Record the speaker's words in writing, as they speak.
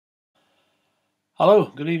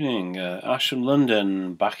Hello, good evening. Ash from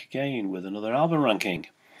London, back again with another album ranking.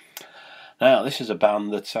 Now, this is a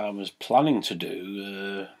band that I was planning to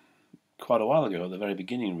do quite a while ago, at the very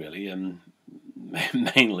beginning, really,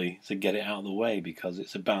 mainly to get it out of the way because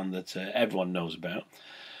it's a band that everyone knows about.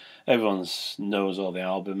 Everyone knows all the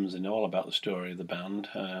albums, they know all about the story of the band.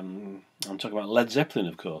 I'm talking about Led Zeppelin,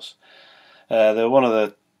 of course. They're one of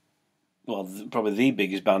the probably the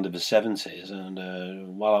biggest band of the 70s,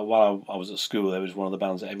 and while I was at school, it was one of the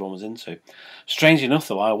bands that everyone was into. Strangely enough,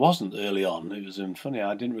 though, I wasn't early on. It was funny,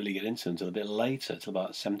 I didn't really get into them until a bit later, till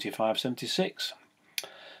about 75, 76.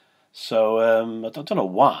 So I don't know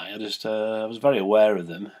why, I was very aware of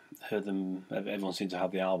them, heard them, everyone seemed to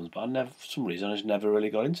have the albums, but for some reason, I just never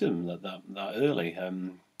really got into them that early.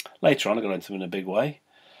 Later on, I got into them in a big way.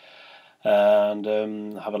 And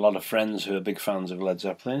I have a lot of friends who are big fans of Led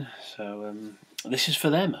Zeppelin, so this is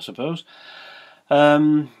for them, I suppose.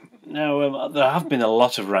 Now, there have been a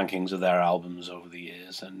lot of rankings of their albums over the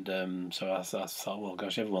years, and so I thought, well,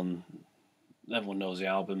 gosh, everyone knows the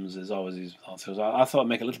albums. There's always these authors. I thought I'd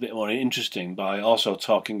make it a little bit more interesting by also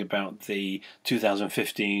talking about the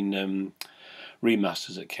 2015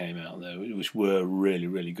 remasters that came out there, which were really,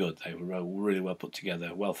 really good. They were really well put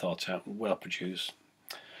together, well thought out, well produced.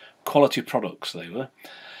 Quality products they were.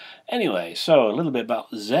 Anyway, so a little bit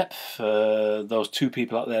about Zepp, those two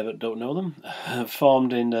people out there that don't know them.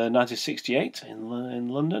 Formed in 1968 in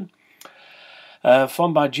London.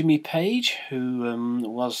 Formed by Jimmy Page, who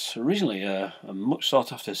was originally a much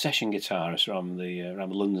sought after session guitarist around the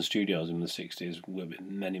London studios in the 60s with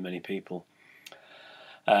many people.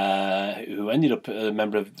 Who ended up a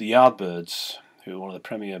member of the Yardbirds, who were one of the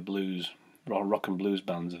premier rock and blues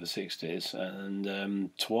bands of the 60s, and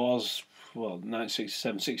towards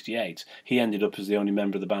 1967, 68, he ended up as the only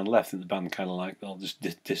member of the band left, and the band kind of like all just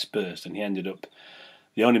dispersed, and he ended up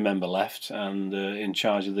the only member left and in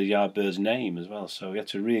charge of the Yardbirds name as well. So he had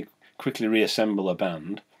to quickly reassemble a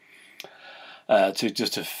band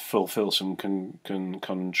to fulfil some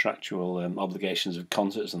contractual obligations of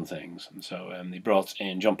concerts and things. And so he brought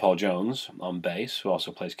in John Paul Jones on bass, who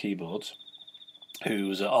also plays keyboards,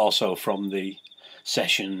 who's also from the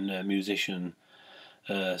session musician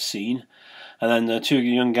scene, and then two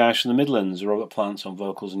young guys from the Midlands, Robert Plant on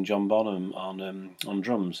vocals and John Bonham on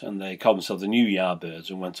drums, and they called themselves the New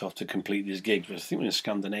Yardbirds and went off to complete these gigs, which I think were in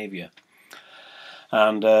Scandinavia.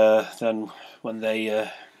 And then when they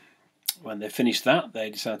finished that,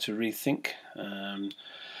 they decided to rethink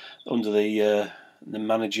under the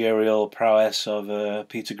managerial prowess of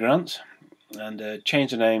Peter Grant, and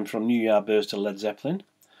changed the name from New Yardbirds to Led Zeppelin,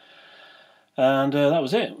 and that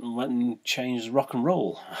was it. Went and changed rock and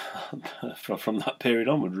roll from that period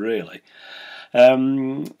onward, really.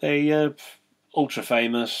 They ultra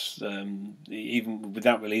famous, even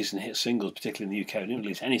without releasing hit singles, particularly in the UK. They didn't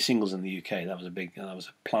release any singles in the UK. That was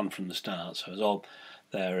a plan from the start. So it was all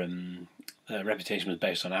their reputation was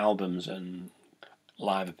based on albums and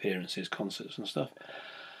live appearances, concerts and stuff.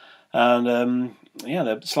 And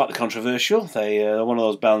they're slightly controversial. They're one of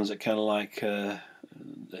those bands that kind of like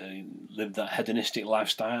they live that hedonistic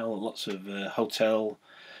lifestyle, lots of hotel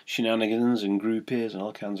shenanigans and groupies and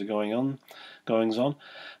all kinds of goings on.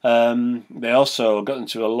 They also got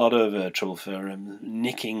into a lot of trouble for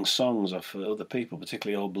nicking songs off other people,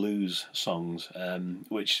 particularly old blues songs,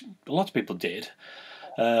 which a lot of people did.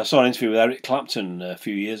 I saw an interview with Eric Clapton a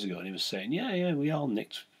few years ago, and he was saying, yeah, we all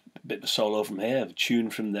nicked a bit of a solo from here, a tune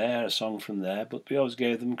from there, a song from there, but we always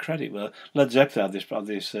gave them credit. Well, Led Zeppelin had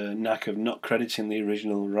this knack of not crediting the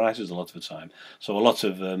original writers a lot of the time. So a lot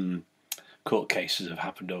of court cases have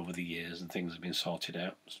happened over the years, and things have been sorted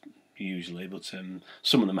out, usually, but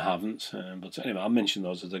some of them haven't. But anyway, I'll mention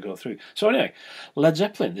those as I go through. So anyway, Led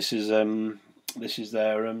Zeppelin, this is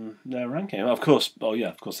their ranking. Of course,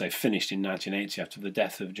 they finished in 1980 after the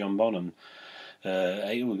death of John Bonham.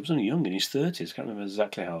 He was only young, in his 30s. Can't remember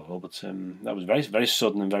exactly how old, but that was very, very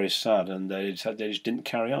sudden and very sad. And they just didn't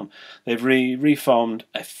carry on. They've reformed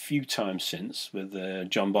a few times since with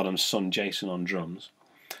John Bonham's son Jason on drums,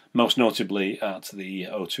 most notably at the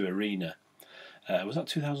O2 Arena. Was that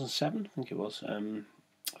 2007? I think it was.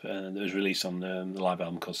 It was released on the live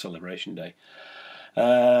album called Celebration Day.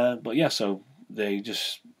 But yeah, so they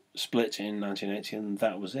just split in 1980, and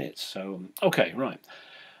that was it. So okay, right.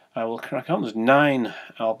 I will crack on. There's 9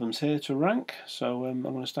 albums here to rank, so I'm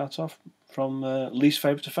going to start off from least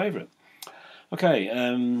favourite to favourite. Okay,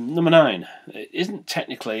 number 9. It isn't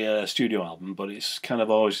technically a studio album, but it's kind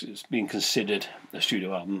of always been considered a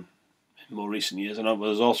studio album in more recent years, and it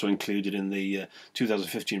was also included in the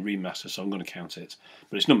 2015 remaster, so I'm going to count it.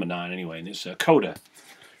 But it's number 9 anyway, and it's Coda,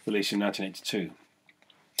 released in 1982.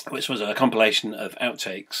 which was a compilation of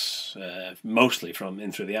outtakes, mostly from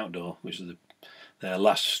In Through the Outdoor, which is their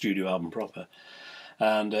last studio album proper.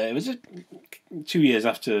 And it was 2 years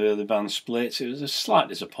after the band split. It was a slight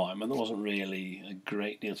disappointment. There wasn't really a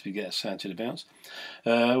great deal to be excited about.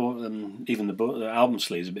 Even the album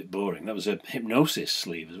sleeve is a bit boring. That was a Hypnosis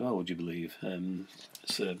sleeve as well, would you believe?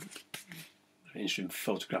 It's a very interesting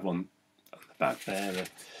photograph on the back there, the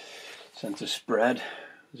centre spread.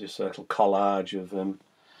 There's just a little collage of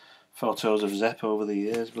photos of Zepp over the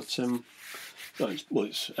years, but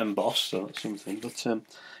it's embossed, so that's something. But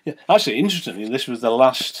yeah, actually, interestingly, this was the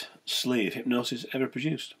last sleeve Hypnosis ever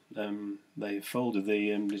produced. They folded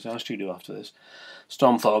the design studio after this.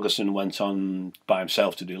 Storm Thorgerson went on by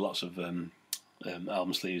himself to do lots of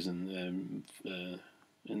album sleeves in the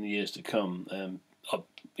years to come,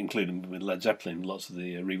 including with Led Zeppelin, lots of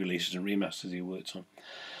the re-releases and remasters he worked on.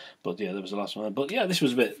 But yeah, that was the last one. But yeah, this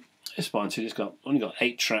was a bit disappointing. It's only got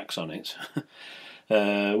 8 tracks on it.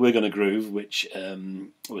 We're Gonna Groove, which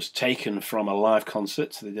was taken from a live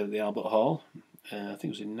concert they did at the Albert Hall. I think it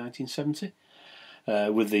was in 1970,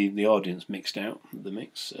 with the audience mixed out. The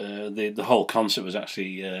mix, the whole concert was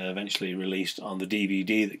actually eventually released on the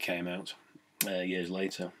DVD that came out years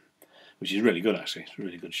later, which is really good actually. It's a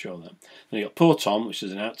really good show. That. Then you got Poor Tom, which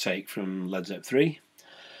is an outtake from Led Zepp 3.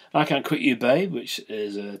 I Can't Quit You Babe, which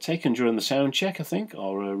is taken during the sound check, I think,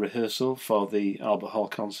 or a rehearsal for the Albert Hall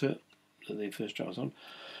concert that the first track was on.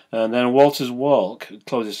 And then Walter's Walk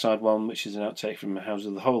closes side 1, which is an outtake from House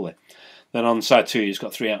of the Holy. Then on side 2, you've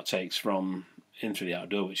got 3 outtakes from In Through the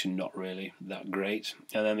Outdoor, which are not really that great.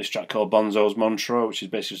 And then this track called Bonzo's Montreux, which is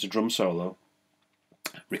basically just a drum solo,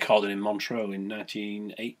 recorded in Montreux in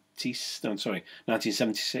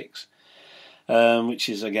 1976. Which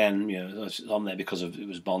is again, it's on there because it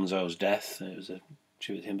was Bonzo's death. It was a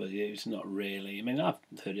tribute to him, but it's not really. I mean, I've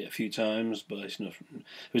heard it a few times, but it's not.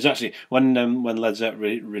 It was actually when Led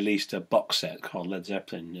Zeppelin released a box set called Led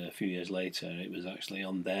Zeppelin a few years later. It was actually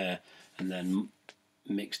on there, and then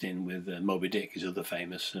mixed in with Moby Dick, his other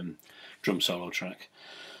famous drum solo track.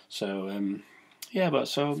 So like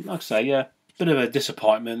I say, yeah. Bit of a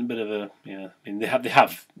disappointment, bit of a I mean, they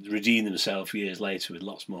have redeemed themselves years later with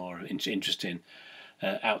lots more interesting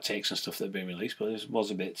outtakes and stuff that have been released, but it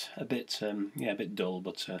was a bit dull,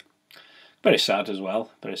 but very sad as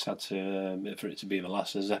well. Very sad for it to be the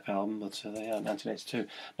last Zepp album, but 1982.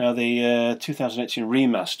 Now the 2018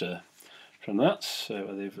 remaster from that,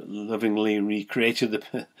 where they've lovingly recreated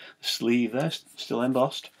the sleeve there, still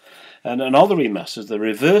embossed. And all the remasters, the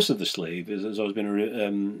reverse of the sleeve has always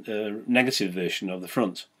been a negative version of the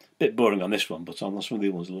front. A bit boring on this one, but on some of the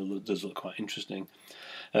other ones it does look quite interesting.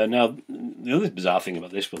 Now, the other bizarre thing about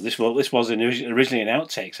this was originally an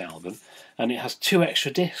outtakes album, and it has 2 extra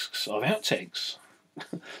discs of outtakes.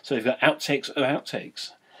 So you've got outtakes of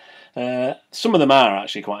outtakes. Some of them are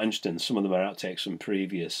actually quite interesting. Some of them are outtakes from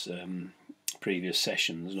previous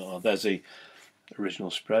sessions. There's the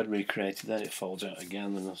original spread recreated, then it folds out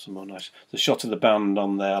again, and there's some more nice. The shot of the band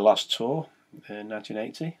on their last tour in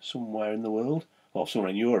 1980, somewhere in the world, or somewhere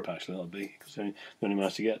in Europe actually, that'll be, because they only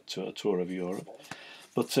managed to get to a tour of Europe.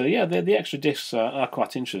 But the extra discs are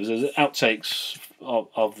quite interesting. There's outtakes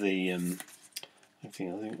of the I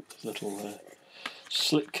think there's little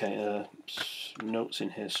slip notes in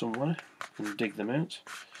here somewhere. You can dig them out.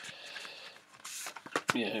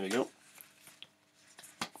 Yeah, here we go.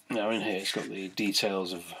 Now in here it's got the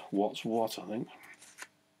details of what's what, I think.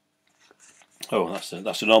 Oh, that's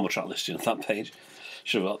the normal track listing on that page.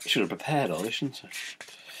 Should have prepared all this, shouldn't I?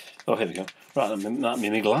 Oh, here we go. Right, that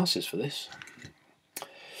made me glasses for this.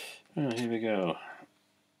 Oh, here we go.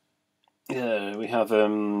 Yeah, we have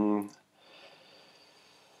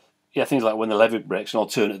things like When the Levee Breaks, an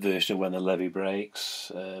alternate version of When the Levee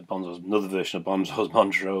Breaks, another version of Bonzo's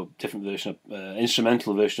Montreux, different version of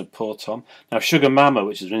instrumental version of Poor Tom. Now Sugar Mama,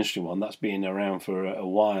 which is an interesting one, that's been around for a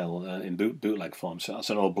while in bootleg form, so that's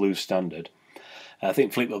an old blues standard. I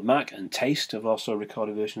think Fleetwood Mac and Taste have also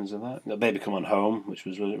recorded versions of that. Baby Come On Home, which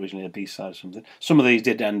was originally a B-side or something. Some of these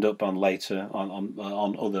did end up on later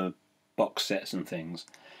on other box sets and things.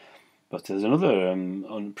 But there's another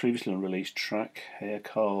previously unreleased track here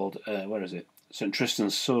called, where is it? St.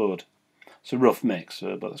 Tristan's Sword. It's a rough mix,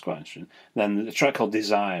 but that's quite interesting. Then the track called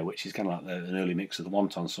Desire, which is kind of like an early mix of the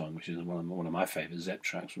Wonton song, which is one of my favourite Zepp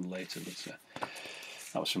tracks from later. But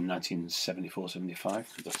that was from 1974-75.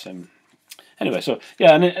 But anyway, so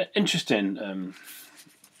yeah, an interesting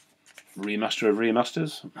remaster of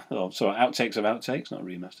remasters. Oh, so outtakes of outtakes, not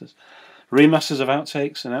remasters. Remasters of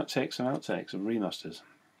outtakes and outtakes of outtakes of remasters.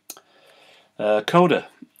 Coda,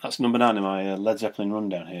 that's number 9 in my Led Zeppelin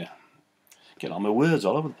rundown here. Get all my words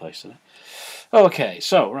all over the place today. Okay,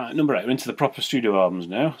 so right, number 8. We're into the proper studio albums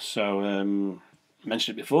now. So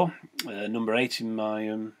mentioned it before. Number 8 in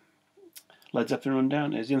my Led Zeppelin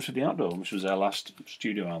rundown is In Through the Outdoor, which was their last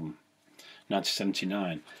studio album,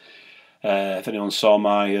 1979. If anyone saw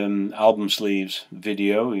my album sleeves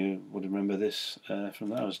video, you would remember this from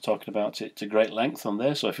that. I was talking about it to great length on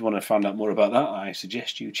there. So if you want to find out more about that, I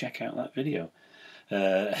suggest you check out that video.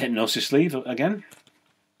 Hypnosis sleeve again.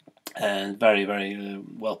 And very, very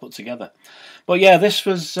well put together. But yeah, this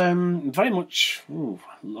was very much. Ooh,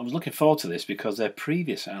 I was looking forward to this because their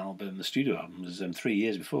previous album, the studio album, was 3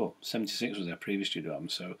 years before. '76 was their previous studio album,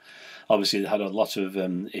 so obviously they had a lot of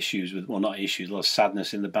issues with, well, not issues, a lot of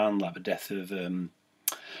sadness in the band, like the death of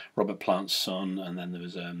Robert Plant's son, and then there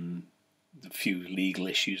was a few legal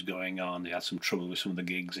issues going on. They had some trouble with some of the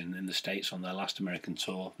gigs in the States on their last American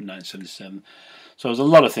tour in 1977. So there was a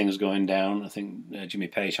lot of things going down. I think Jimmy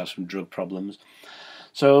Page had some drug problems.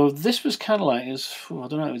 So this was kind of like, I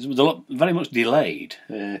don't know, it was a lot, very much delayed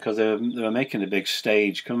because they were making a big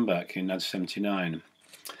stage comeback in 1979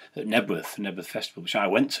 at Nebworth Festival, which I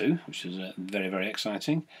went to, which was very, very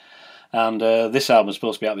exciting. And this album was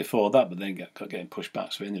supposed to be out before that, but then got getting pushed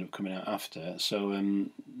back, so it ended up coming out after. So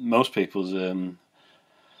most people's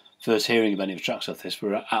first hearing of any of the tracks off this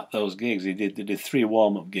were at those gigs. They did 3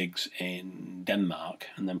 warm-up gigs in Denmark,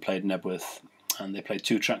 and then played Nebworth, and they played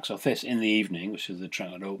 2 tracks off this in the evening, which is the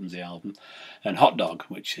track that opens the album, and Hot Dog,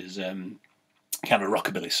 which is kind of a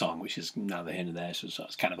rockabilly song, which is neither here nor there, so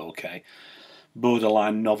it's kind of okay.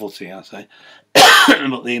 Borderline novelty, I say.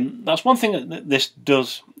 But that's one thing that this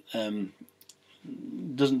doesn't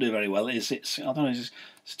do very well. It's I don't know.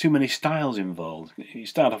 It's too many styles involved. You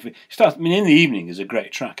start off. I mean, In the Evening is a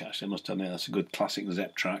great track. Actually, I must admit that's a good classic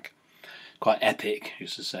Zepp track, quite epic,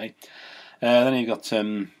 used to say. Then you've got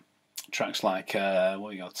tracks like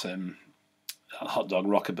what you got. Hot Dog,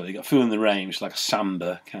 Rockabilly. You got Fool in the Rain, which is like a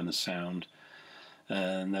samba kind of sound.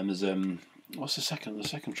 And then there's what's the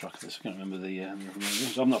second track of this? I can't remember the.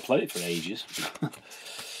 I've not played it for ages.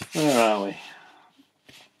 Where are we?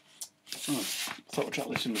 Oh, I thought we track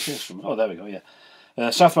this in the system. Oh, there we go. Yeah,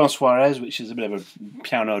 Southbound Suarez, which is a bit of a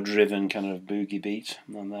piano-driven kind of boogie beat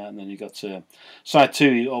on there, and then you got side 2.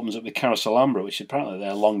 It opens up with Carousel Alhambra, which is apparently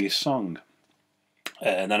their longest song,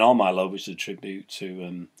 and then All My Love, which is a tribute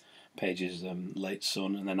to Page's late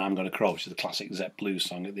son, and then I'm Gonna Crawl, which is the classic Zepp blues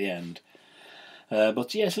song at the end.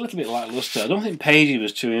 But yeah, it's a little bit lackluster. I don't think Pagey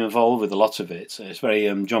was too involved with a lot of it. It's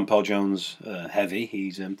very John Paul Jones heavy.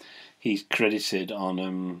 He's credited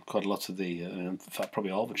on quite a lot of the, in fact,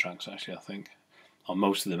 probably all the tracks actually. I think, on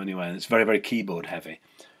most of them anyway. And it's very, very keyboard heavy.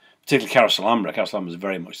 Particularly Carousel Alhambra. Carousel Alhambra is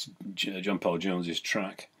very much John Paul Jones's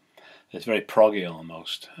track. It's very proggy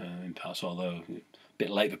almost in parts, although bit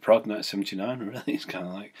late for prog, 1979, really. It's kind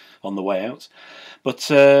of like on the way out. But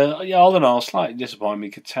yeah, all in all, slightly disappointing. You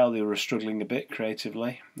could tell they were struggling a bit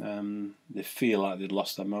creatively. They feel like they'd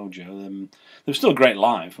lost their mojo. They were still great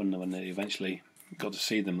live when they eventually got to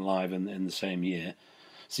see them live in the same year.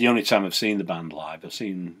 It's the only time I've seen the band live. I've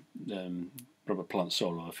seen Robert Plant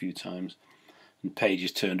solo a few times, and Page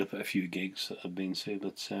has turned up at a few gigs that I've been to.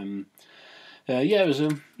 But yeah, it was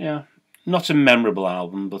not a memorable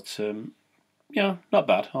album, but yeah, not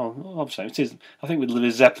bad. I'll say it is. I think with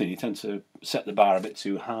Led Zeppelin, you tend to set the bar a bit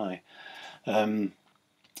too high. Now,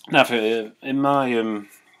 in my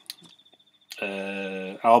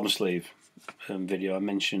album sleeve video, I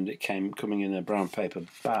mentioned it coming in a brown paper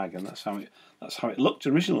bag, and that's how it looked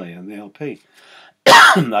originally in the LP.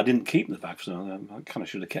 I didn't keep the bag, so I kind of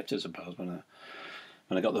should have kept it, I suppose, when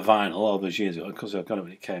I got the vinyl all those years ago, because I got it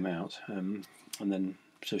when it came out, and then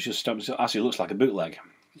so it's just actually looks like a bootleg,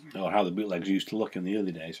 or how the bootlegs used to look in the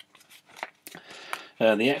early days.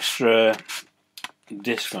 The extra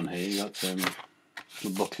disc on here, you got the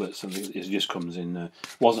booklets, and it just comes in.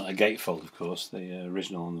 Wasn't a gatefold, of course, the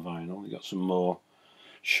original on the vinyl. You got some more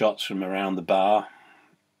shots from around the bar.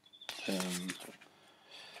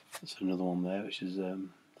 That's another one there, which is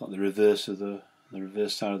like the reverse of the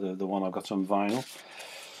reverse side of the one I've got on vinyl.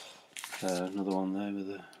 Another one there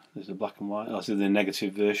with there's the black and white. That's the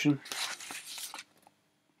negative version.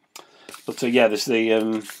 But yeah, this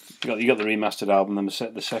you got the remastered album. Then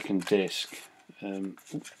the second disc. We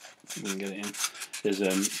can get it in. There's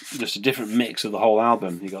just a different mix of the whole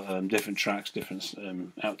album. You got different tracks, different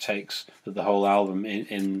outtakes of the whole album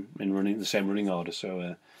in running the same running order.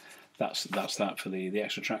 So that's that for the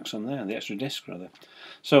extra tracks on there, the extra disc rather.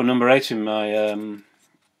 So number 8 in my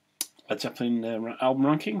Led Zeppelin album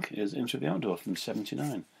ranking is Into the Outdoor from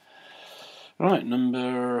 '79. Right,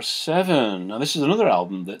 number 7. Now this is another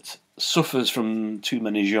album that suffers from too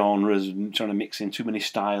many genres, trying to mix in too many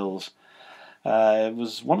styles. It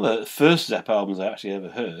was one of the first Zepp albums I actually ever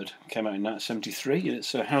heard. It came out in 1973, and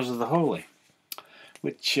it's House of the Holy,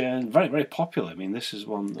 which very, very popular. I mean, this is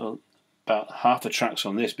one, about half the tracks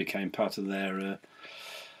on this became part of their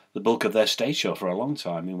the bulk of their stage show for a long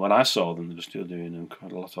time. I mean, when I saw them, they were still doing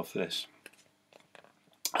quite a lot off this.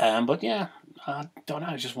 But yeah, I don't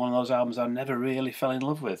know, it's just one of those albums I never really fell in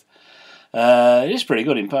love with. It is pretty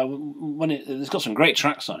good. In fact, it's got some great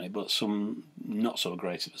tracks on it, but some not so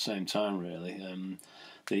great at the same time, really.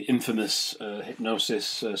 The infamous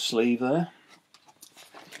Hypnosis sleeve there.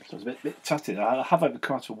 So it's a bit tatty. I have had it for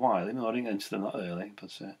quite a while, even though I didn't get into them that early.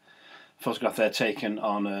 But photograph there taken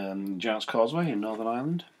on Giant's Causeway in Northern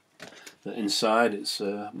Ireland. The inside, it's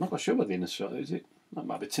I'm not quite sure what the inside is. That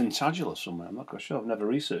might be Tintagel or somewhere. I'm not quite sure. I've never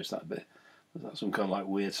researched that bit. Is that some kind of like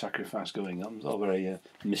weird sacrifice going on? It's all very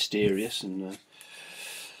mysterious and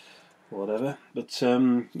whatever. But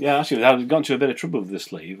yeah, actually, I've gone to a bit of trouble with the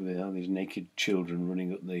sleeve. They have these naked children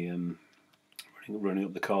running up the running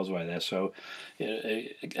up the causeway there. So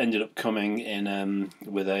it ended up coming in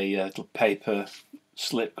with a little paper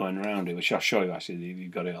slip going around it, which I'll show you. Actually,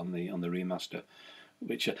 you've got it on the remaster,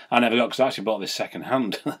 which I never got because I actually bought this second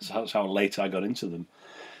hand. That's how late I got into them.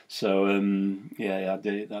 So yeah, I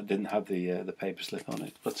didn't have the paper slip on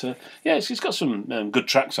it, but yeah, it's got some good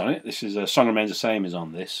tracks on it. This is Song Remains the Same is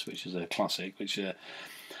on this, which is a classic, which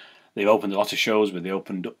they've opened a lot of shows with. They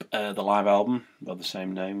opened up the live album of the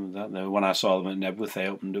same name. When I saw them at Nebworth, they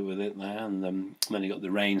opened up with it there, and then you got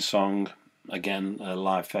the Rain song. Again, a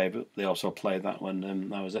live favourite. They also played that when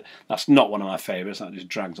that was it. That's not one of my favourites. That just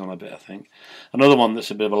drags on a bit, I think. Another one that's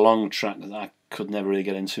a bit of a long track that I could never really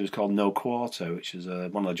get into is called No Quarter, which is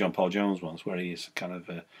one of the John Paul Jones ones, where he's kind of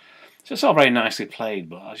it's all very nicely played,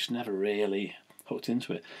 but I just never really hooked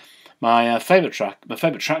into it. My favourite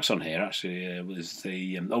tracks on here actually was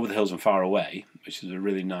the Over the Hills and Far Away, which is a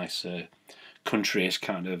really nice country-ish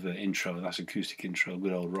kind of intro. That's acoustic intro,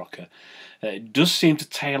 good old rocker. It does seem to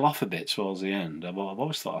tail off a bit towards the end. I've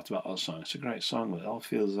always thought about that song. It's a great song, but it all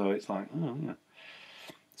feels as though it's like, oh yeah,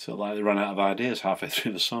 sort of like they run out of ideas halfway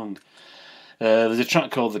through the song. There's a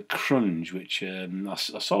track called The Crunge, which I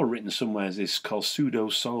saw written somewhere as this called Pseudo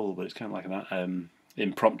Soul, but it's kind of like an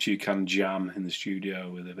impromptu kind of jam in the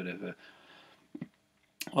studio with a bit of a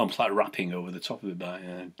almost like rapping over the top of it by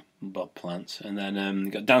Bob Plant. And then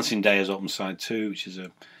you've got Dancing Day as open side 2, which is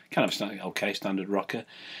a kind of standard rocker.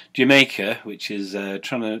 Jamaica, which is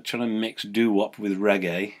trying to mix doo-wop with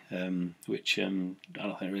reggae, which I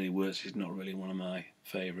don't think really works. It's not really one of my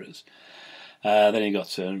favourites. Then you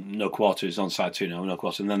got No Quarter is on side 2 now, No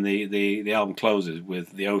Quarter. And then the album closes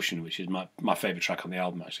with The Ocean, which is my favourite track on the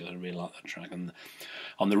album, actually. I really like that track. And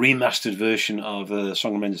on the remastered version of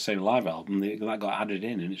Song Remains the Same live album, that got added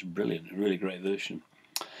in, and it's brilliant, a really great version.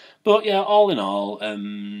 But yeah, all in all,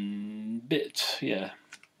 bit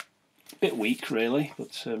weak really,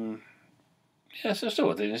 but yeah, so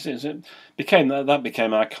still it became that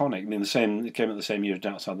became iconic. I mean, it came at the same year as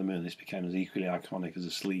Outside the Moon. This became as equally iconic as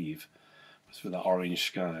a sleeve, with that orange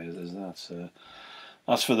sky. There's that.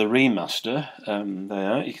 As for the remaster,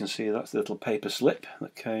 there you can see that's the little paper slip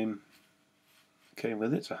that came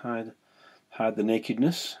with it to hide the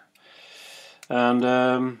nakedness. And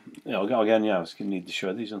again, yeah, I was going to need to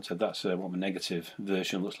show these. That's what the negative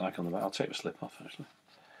version looks like on the back. I'll take the slip off actually.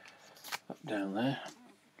 Up down there.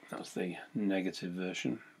 That's the negative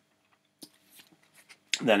version.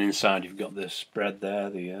 Then inside you've got the spread there,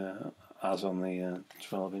 the as on the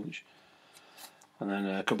 12-inch. And then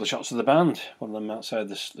a couple of shots of the band. One of them outside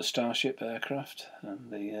the Starship aircraft,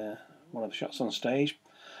 and the one of the shots on stage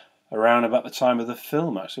around about the time of the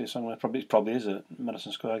film. Actually, somewhere probably is at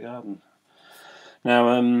Madison Square Garden.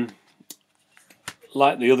 Now,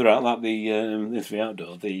 like the other like the Infinity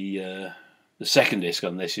Outdoor, the second disc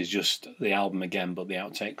on this is just the album again, but the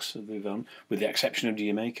outtakes that we've done, with the exception of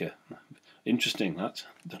Jamaica. Interesting, that.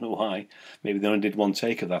 Don't know why. Maybe they only did one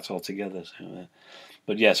take of that altogether. So,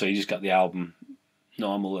 but yeah, so you just got the album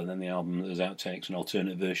normal, and then the album there's outtakes and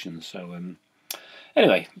alternate versions. So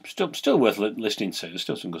anyway, still worth listening to. There's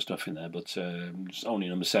still some good stuff in there, but it's only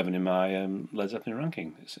number 7 in my Led Zeppelin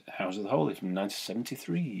ranking. It's House of the Holy from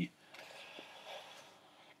 1973.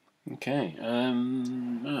 Okay,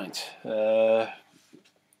 right.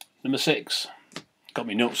 Number 6. Got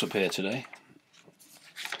me notes up here today.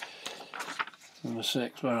 Number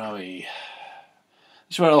 6, where are we?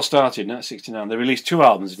 This is where it all started, 1969. They released 2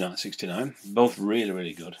 albums in 1969, both really,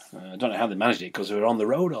 really good. I don't know how they managed it, because they were on the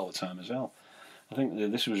road all the time as well. I think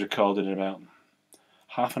this was recorded in about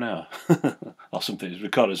half an hour or something. It was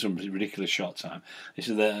recorded in some ridiculous short time. This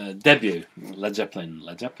is the debut, Led Zeppelin,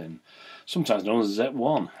 sometimes known as Zep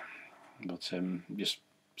 1, but just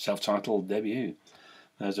self-titled debut.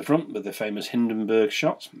 There's the front with the famous Hindenburg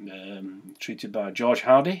shot, treated by George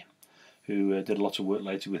Hardy, who did a lot of work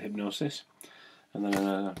later with Hypnosis. And then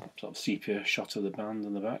a sort of sepia shot of the band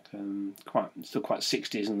in the back, still quite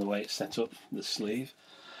 60s in the way it's set up, the sleeve.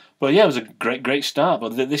 But yeah, it was a great start.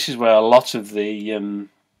 But this is where a lot of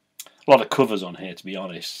covers on here, to be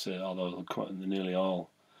honest, although they're nearly all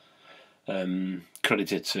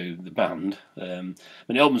credited to the band.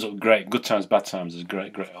 It opens up great. Good Times, Bad Times is a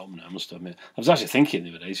great opener, I must admit. I was actually thinking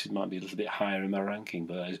the other day this might be a little bit higher in my ranking,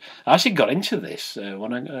 but I actually got into this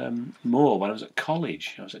when I was at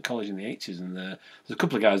college. I was at college in the 80s, and there's a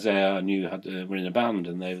couple of guys there I knew were in a band,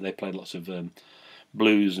 and they played lots of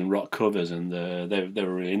blues and rock covers, and they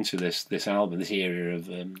were really into this album, this era of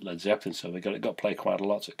Led Zeppelin. So it got played quite a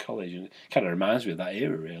lot at college, and it kind of reminds me of that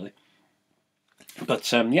era, really.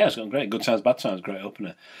 But yeah, it's got great. Good Times, Bad Times, great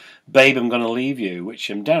opener. Babe, I'm Gonna Leave You,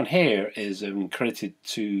 which down here is credited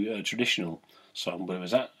to a traditional song, but it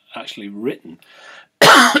was actually written,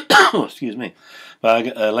 excuse me,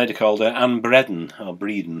 by a lady called Anne Breeden,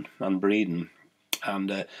 Anne Breeden.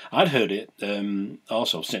 And I'd heard it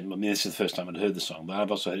also. I mean, this is the first time I'd heard the song, but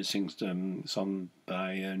I've also heard it sung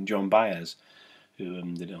by Joan Baez, who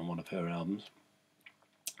did it on one of her albums.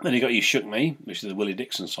 Then you got You Shook Me, which is a Willie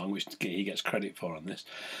Dixon song, which he gets credit for on this.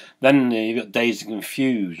 Then you got Dazed and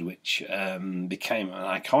Confused, which became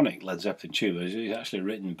an iconic Led Zeppelin tune. It was actually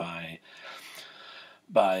written by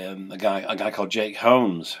a guy called Jake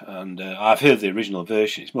Holmes, and I've heard the original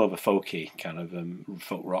version. It's more of a folky kind of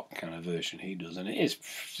folk rock kind of version he does, and it is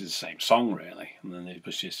the same song really. And then it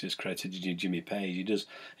was just credited to Jimmy Page. He does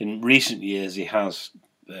in recent years. He has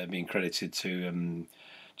been credited to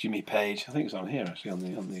Jimmy Page. I think it's on here actually on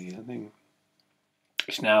the thing.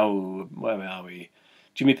 It's now, where are we?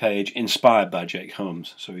 Jimmy Page, inspired by Jake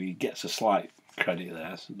Holmes, so he gets a slight credit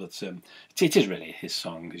there. But it is really his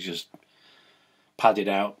song. It's just padded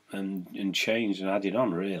out and changed and added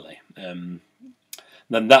on, really. Then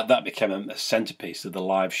that became a centerpiece of the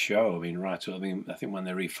live show. I mean, I think when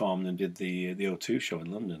they reformed and did the O2 show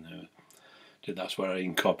in London, that's where he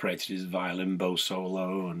incorporated his violin bow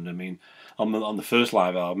solo, and I mean, on the first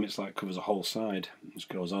live album, it's like covers a whole side. It just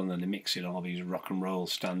goes on, and they mix in all these rock and roll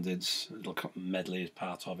standards. A little medley is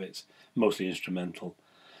part of it, mostly instrumental.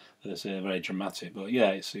 It's very dramatic, but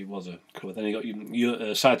yeah, it was a cover. Then you got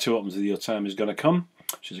your side two opens with Your Time Is Gonna Come,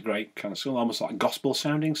 which is a great kind of song, almost like a gospel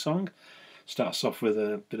sounding song. Starts off with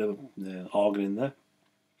a bit of organ in there.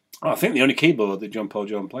 I think the only keyboard that John Paul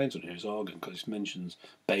Jones plays on here is organ, because it mentions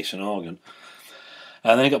bass and organ.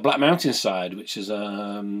 And then you got Black Mountainside, which is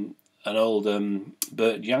an old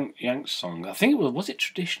Burt Yanks song. I think was it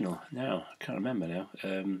traditional? No, I can't remember now.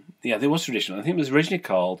 Yeah, it was traditional. I think it was originally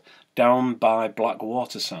called Down by Black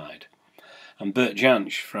Waterside. And Burt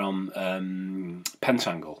Jansch from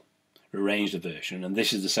Pentangle arranged the version, and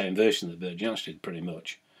this is the same version that Burt Jansch did, pretty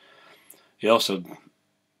much. He also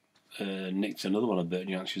nicked another one of Burt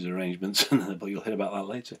Jansch's arrangements, but you'll hear about that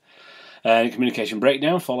later. Communication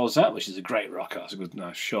Breakdown follows that, which is a great rocker. It's a good,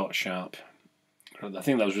 nice, short, sharp. I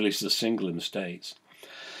think that was released as a single in the States.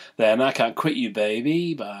 Then I Can't Quit You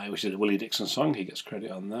Baby, which is a Willie Dixon song. He gets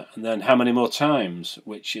credit on that. And then How Many More Times,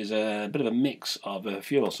 which is a bit of a mix of a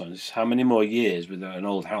few old songs. It's How Many More Years with an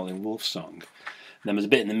old Howlin' Wolf song. And then there's a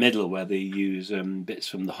bit in the middle where they use bits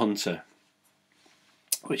from The Hunter,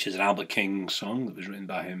 which is an Albert King song that was written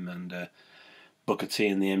by him and Booker T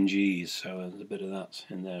and the MGs, so there's a bit of that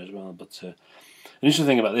in there as well. But an interesting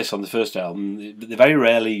thing about this on the first album, they very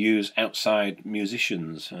rarely use outside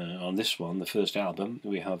musicians. On this one, the first album,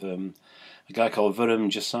 we have a guy called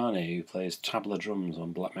Varun Jasani who plays tabla drums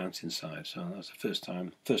on Black Mountainside. So that's the first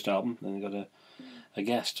album. Then they got a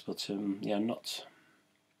guest, but yeah, not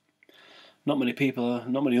many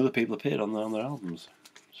other people appeared on their albums.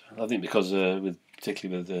 So I think because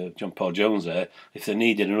particularly with John Paul Jones there, if they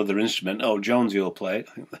needed another instrument, oh, Jones, you'll play it.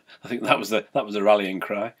 I think that was the rallying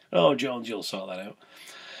cry. Oh, Jones, you'll sort that out.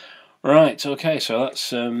 Right, okay, so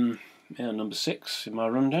that's number 6 in my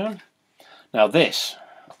rundown. Now this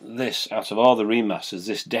out of all the remasters,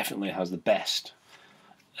 this definitely has the best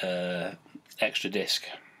extra disc.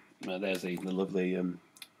 There's the lovely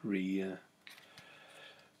remastered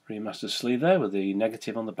sleeve there with the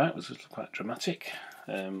negative on the back, which was quite dramatic.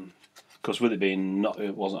 Of course, with it being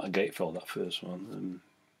it wasn't a gatefold, that first one.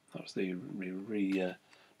 That was the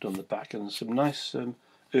done the back, and some nice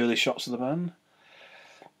early shots of the band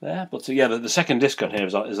there. But yeah, the second disc on here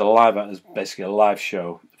is basically a live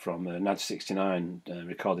show from 1969,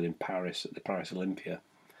 recorded in Paris at the Paris Olympia,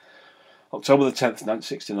 October the 10th,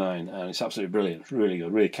 1969, and it's absolutely brilliant. It's really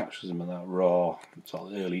good. Really captures them in that raw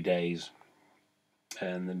sort of early days.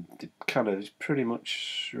 and then they kind of pretty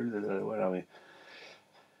much, where are we?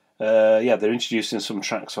 Yeah, they're introducing some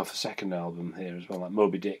tracks off the second album here as well, like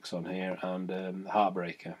Moby Dick's on here and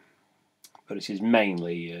Heartbreaker. But it is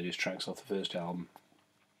mainly just tracks off the first album,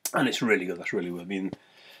 and it's really good. That's really good. I mean,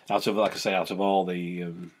 out of, like I say, out of all the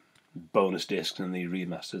bonus discs and the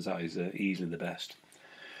remasters, that is easily the best.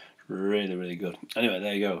 Really, really good. Anyway,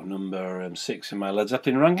 there you go. Number 6 in my Led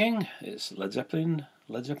Zeppelin ranking. It's Led Zeppelin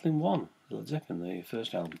 1. Led Zeppelin, the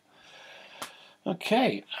first album.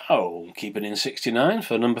 Okay, I'll keep it in 69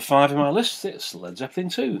 for number 5 in my list. It's Led Zeppelin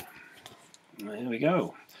 2. There we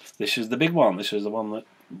go. This is the big one. This is the one that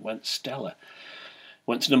went stellar.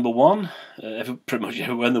 Went to number 1, pretty much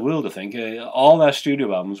everywhere in the world, I think. All their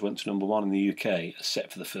studio albums went to number 1 in the UK,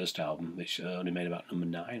 except for the first album, which only made about number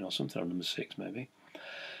 9 or something, or number 6 maybe.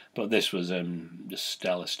 But this was just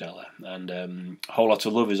stellar. And Whole Lot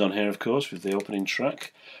of Love is on here, of course, with the opening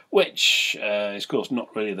track, which is, of course,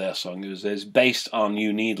 not really their song. It's based on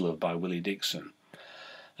You Need Love by Willie Dixon.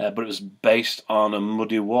 But it was based on a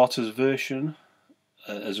Muddy Waters version,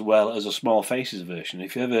 as well as a Small Faces version.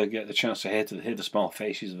 If you ever get the chance to hear the Small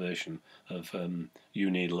Faces version of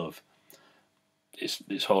You Need Love, it's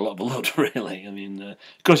a whole lot of blood, really. I mean, of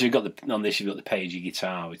course, you've got on this you've got the Pagey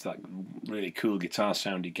guitar with that really cool guitar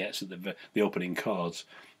sound he gets at the opening chords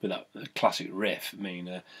with that classic riff. I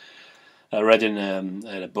mean, I read in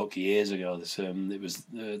a book years ago that it was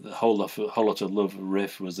the whole lot of love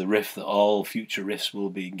riff was the riff that all future riffs will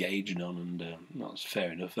be engaging on, and that's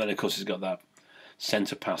fair enough. Then, of course, it's got that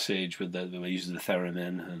centre passage with the use of the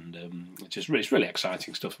theremin, and it's really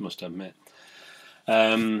exciting stuff, I must admit.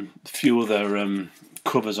 A few other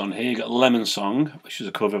covers on here. You got Lemon Song, which is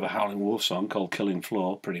a cover of a Howling Wolf song called Killing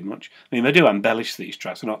Floor, pretty much. I mean, they do embellish these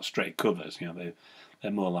tracks. They're not straight covers. You know,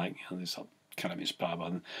 they're more like, you know, they're kind of inspired by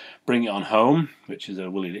them. Bring It On Home, which is a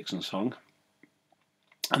Willie Dixon song.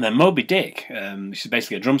 And then Moby Dick, which is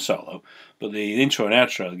basically a drum solo, but the intro and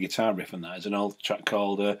outro, the guitar riff on that, is an old track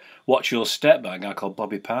called Watch Your Step by a guy called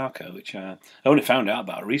Bobby Parker, which I only found out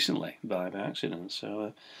about recently by accident.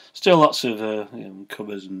 So still lots of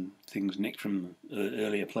covers and things nicked from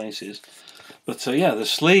earlier places. But yeah, the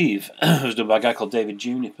sleeve was done by a guy called David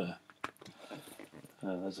Juniper.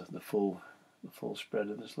 There's the full spread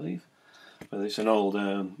of the sleeve. But it's an old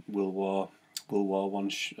World War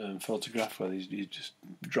I photograph where he's just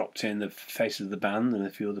dropped in the faces of the band and a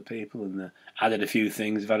few other people, and added a few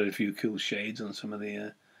things. They've added a few cool shades on some of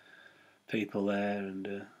the people there,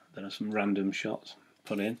 and there are some random shots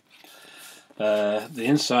put in. The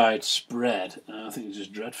inside spread, I think it's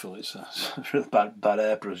just dreadful. It's a really bad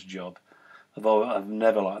airbrush job. I've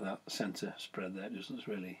never liked that centre spread there. It just looks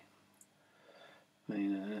really. I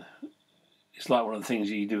mean, it's like one of the things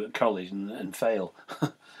you do at college and fail.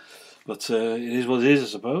 But it is what it is, I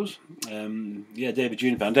suppose. Yeah, David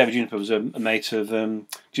Juniper. And David Juniper was a mate of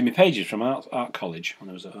Jimmy Page's from art college when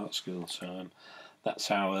I was at art school. So that's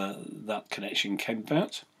how that connection came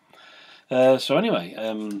about. So anyway,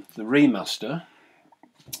 the remaster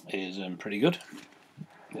is pretty good.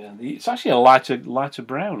 Yeah, it's actually a lighter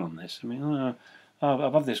brown on this. I mean,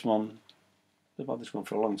 I've had this one. I've had this one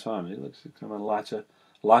for a long time. It looks kind of a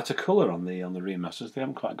lighter colour on the remasters. They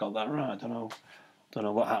haven't quite got that right. I don't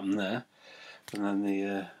know what happened there. And then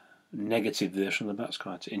the negative version of the back's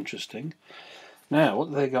quite interesting. Now,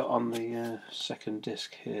 what they got on the second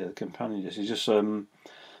disc here, the companion disc, is just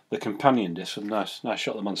the companion disc. Nice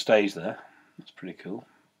shot of them on stage there. That's pretty cool.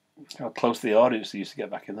 How close to the audience they used to get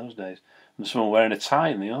back in those days. And someone wearing a tie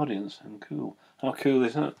in the audience. And cool. How cool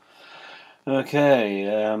is that? Okay,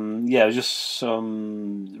 yeah, it was just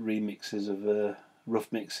some remixes of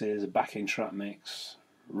rough mixes, a backing track mix,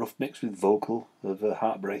 rough mix with vocal of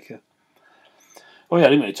Heartbreaker. Oh yeah, I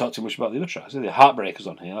didn't really talk too much about the other tracks. The Heartbreaker's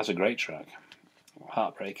on here. That's a great track.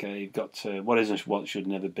 Heartbreaker. You've got What Is and What Should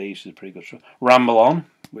Never Be, which is a pretty good track. Ramble On,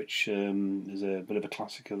 which is a bit of a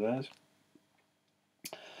classic of theirs.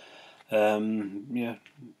 Yeah,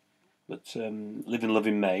 but Living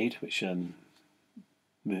Loving Maid, which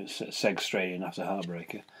segs straight in after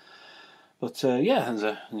Heartbreaker. But yeah, there's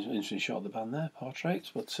an interesting shot of the band there, portrait.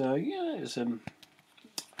 But yeah, it's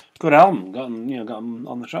good album. Got them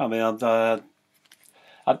on the track. I mean,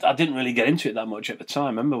 I didn't really get into it that much at the time. I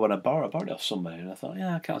remember when I borrowed it off somebody, and I thought,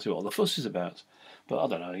 yeah, I can't see what all the fuss is about. But I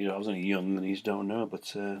don't know. I was only young, and these don't know.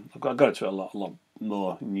 But I got into it a lot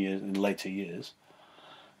more in later years.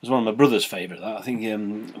 It was one of my brother's favourite. I think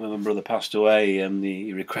when my brother passed away,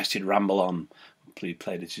 he requested "Ramble On." He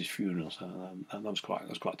played at his funeral, so that was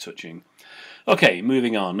quite touching. Okay,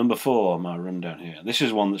 moving on. Number 4 on my rundown here. This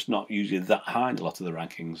is one that's not usually that high in a lot of the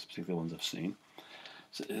rankings, particularly the ones I've seen.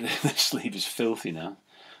 So, the sleeve is filthy now.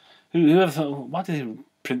 Whoever thought, why do they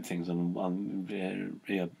print things and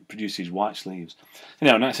produce these white sleeves?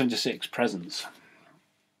 1976 Presents.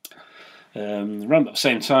 Around about the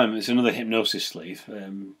same time, it's another hypnosis sleeve.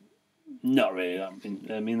 Not really.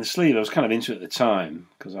 I mean, the sleeve I was kind of into at the time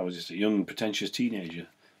because I was just a young, pretentious teenager.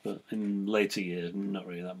 But in later years, not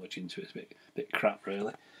really that much into it. It's a bit crap,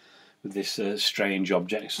 really, with this strange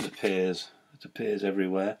object that appears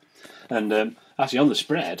everywhere. And actually, on the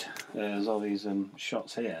spread, there's all these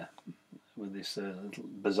shots here with this little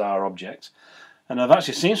bizarre object. And I've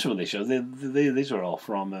actually seen some of these shows. These are all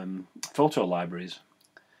from photo libraries.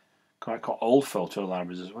 Quite old photo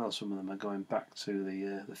libraries as well. Some of them are going back to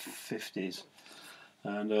the 50s.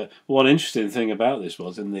 And one interesting thing about this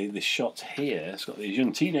was in the shot here, it's got these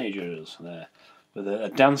young teenagers there with a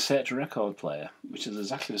dance set record player, which is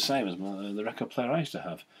exactly the same as the record player I used to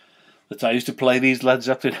have. That I used to play these Led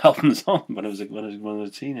Zeppelin albums on when I was a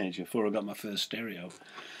teenager, before I got my first stereo.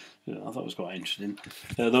 I thought it was quite interesting.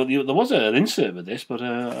 There was an insert with this, but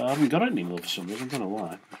I haven't got it anymore for some reason. I don't know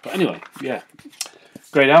why. But anyway, yeah.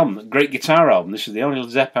 Great album, great guitar album. This is the only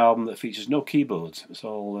Zepp album that features no keyboards. It's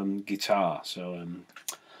all guitar, so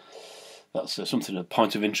that's something, a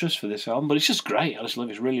point of interest for this album. But it's just great. I just love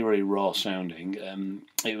it. It's really, really raw sounding.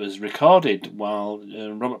 It was recorded while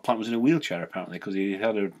Robert Plant was in a wheelchair, apparently, because he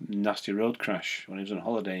had a nasty road crash when he was on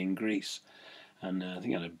holiday in Greece. And I think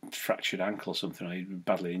he had a fractured ankle or something, or he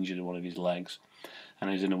badly injured one of his legs. And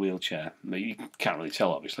he was in a wheelchair. But you can't really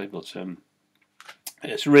tell, obviously, but...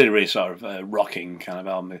 it's really, really sort of rocking kind of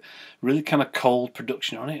album. Really kind of cold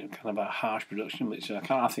production on it, kind of a harsh production, which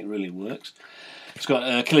I think really works. It's got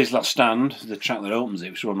Achilles' Last Stand, the track that opens it,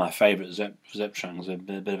 which is one of my favourite Zepp tracks, a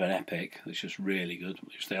bit of an epic. It's just really good,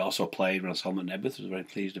 which they also played when I saw them at Nebworth, I was very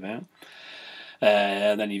pleased about.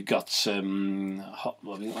 Then you've got hang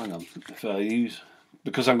on, if I use,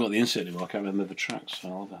 because I haven't got the insert anymore, I can't remember the tracks, so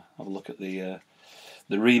I'll have a look at the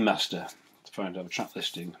remaster to find out a track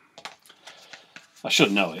listing. I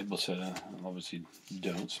should know it, but I obviously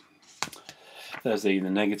don't. There's the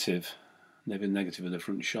negative. Maybe the negative of the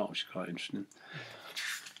front shot, which is quite interesting.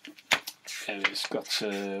 It's got,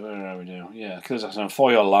 where are we now? Yeah, because that's on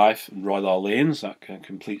For Your Life and Royal Orleans, that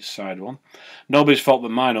completes side one. Nobody's Fault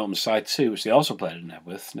But Mine opens side two, which they also played in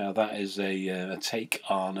Nebworth. Now, that is a take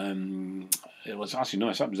on, it was actually,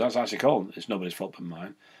 no, that's actually called It's Nobody's Fault But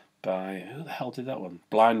Mine, by, who the hell did that one?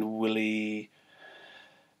 Blind Willie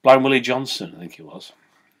Johnson, I think it was.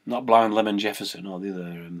 Not Blind Lemon Jefferson, or the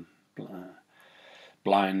other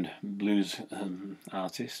blind blues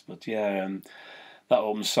artist. But yeah, that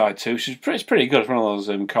opens side two, which is pretty good. It's one of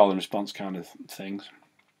those call and response kind of things.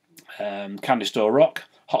 Candy Store Rock,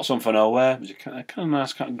 Hot Sun for Nowhere, which is kind of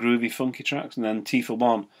nice, kind of groovy, funky tracks. And then T for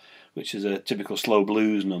One, which is a typical slow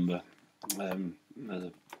blues number.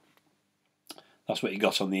 That's what you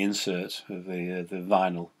got on the insert of the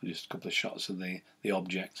vinyl, just a couple of shots of the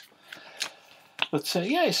object. But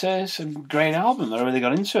yeah, it's a great album. I really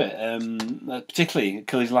got into it, particularly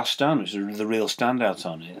Achilles' Last Stand, which is the real standout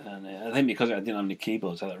on it. And I think because I didn't have any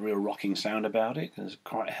keyboards, it had a real rocking sound about it. It's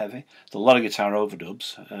quite heavy. There's a lot of guitar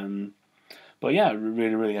overdubs. But yeah,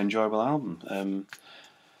 really, really enjoyable album.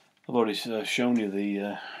 I've already shown you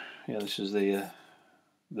the this is the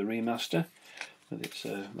remaster. That's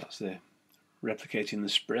the replicating the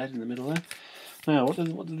spread in the middle there. Now, what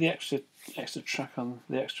did the extra track on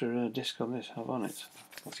the extra disc on this have on it?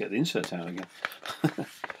 Let's get the insert out again.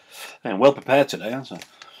 I'm well prepared today, aren't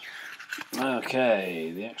I?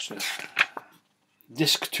 Okay, the extra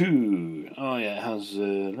disc 2. Oh yeah, it has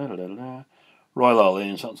Royal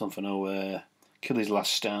Orleans, Hot Sun for Nowhere, Achilles'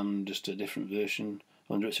 Last Stand, just a different version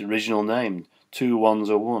under its original name. 2 1s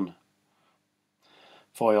or 1.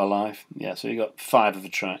 For Your Life. Yeah, so you got 5 of the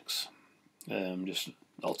tracks. Just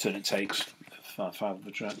alternate takes. 5 of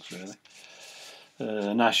the tracks,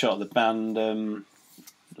 really. Nice shot of the band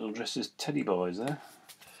all dressed as teddy boys there.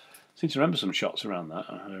 I seem to remember some shots around that.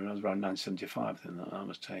 It was around 1975, I think that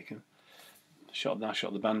was taken. Nice shot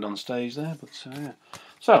of the band on stage there. But yeah.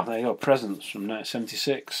 So there you go. Presents from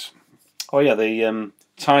 1976. Oh yeah, the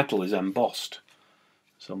title is embossed.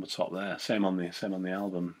 It's on the top there. Same on the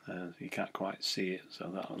album. You can't quite see it, so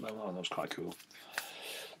that was quite cool.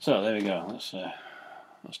 So there we go.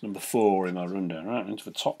 That's number 4 in my rundown. Right, into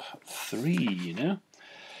the top 3 now.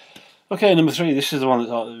 Okay, number 3. This is the one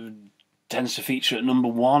that tends to feature at number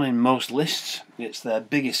 1 in most lists. It's their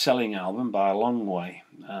biggest selling album by a long way,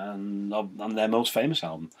 and their most famous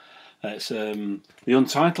album. It's the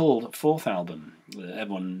untitled 4th album that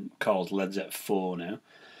everyone calls Led Zepp 4 now.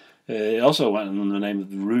 It also went under the name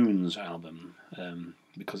of the Runes album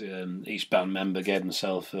because each band member gave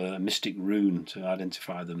themselves a mystic rune to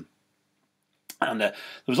identify them. And there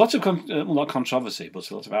was lots of well, not controversy, but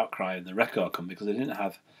a lot of outcry in the record company because they didn't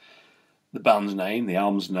have the band's name, the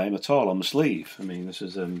album's name at all on the sleeve. I mean, this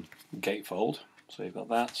is gatefold, so you've got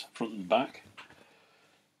that front and back.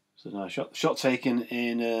 So nice shot taken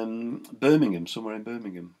in Birmingham, somewhere in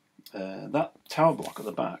Birmingham. That tower block at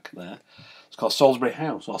the back there, it's called Salisbury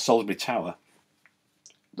House or Salisbury Tower.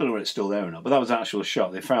 Don't know whether it's still there or not, but that was an actual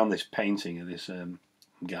shot. They found this painting of this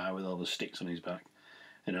guy with all the sticks on his back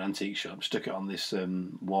in an antique shop, stuck it on this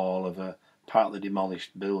wall of a partly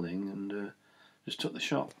demolished building, and just took the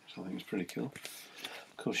shot. So I think it's pretty cool.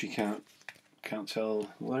 Of course, you can't tell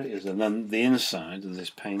where it is. And then the inside of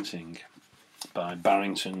this painting by a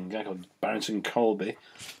guy called Barrington Colby,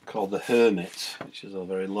 called The Hermit, which is all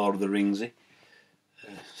very Lord of the Ringsy.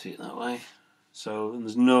 See it that way. So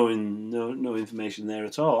there's no information there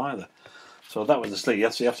at all either. So that was the sleeve. You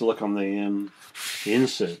have to look on the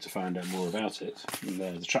insert to find out more about it. And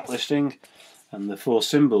there's the track listing and the 4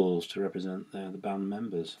 symbols to represent the band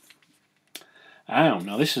members.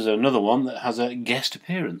 Now this is another one that has a guest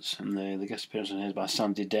appearance, and the guest appearance on here is by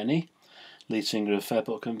Sandy Denny, lead singer of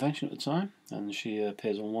Fairport Convention at the time, and she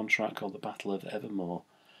appears on one track called The Battle of Evermore,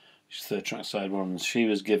 which is the 3rd track, side 1. She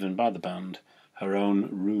was given by the band her own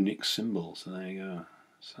runic symbol, so there you go,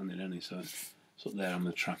 Sandy Denny. So it's up there on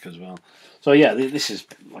the track as well. So yeah, this is,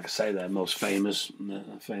 like I say, their most famous.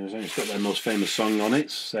 It's got their most famous song on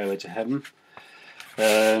it, "Stairway to Heaven."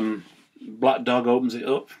 Black Dog opens it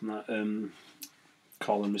up. That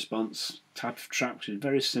call and response type of track, which is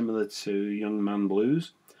very similar to Young Man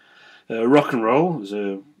Blues. Rock and Roll is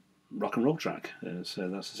a rock and roll track, so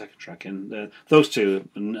that's the 2nd track. And those two,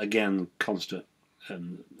 again, concert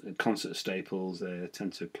staples. They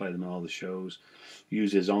tend to play them at all the shows,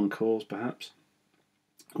 used as encores perhaps.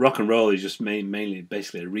 Rock and Roll is just mainly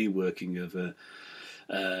basically a reworking of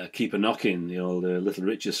Keep a Knockin', the old Little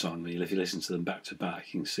Richard song. If you listen to them back to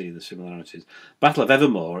back, you can see the similarities. Battle of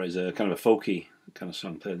Evermore is a kind of a folky kind of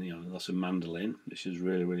song, playing lots of mandolin, which is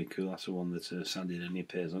really, really cool. That's the one that Sandy Denny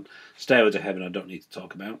appears on. Stairway to Heaven I don't need to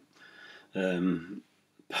talk about.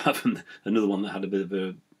 Apart from another one that had a bit of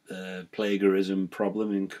a plagiarism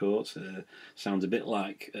problem in court. Sounds a bit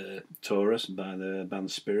like Taurus by the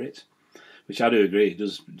band Spirit, which I do agree, it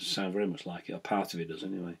does sound very much like it, or part of it does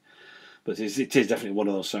anyway. But it is definitely one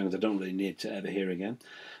of those songs I don't really need to ever hear again.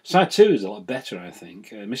 Side 2 is a lot better, I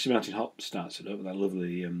think. Mystery Mountain Hop starts it up with that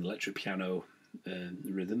lovely electric piano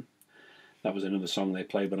rhythm. That was another song they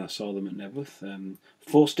played when I saw them at Nebworth.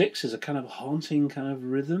 4 Sticks is a kind of haunting kind of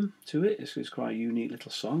rhythm to it. It's quite a unique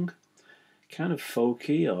little song. Kind of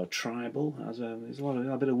folky or tribal. There's a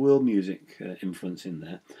bit of world music influence in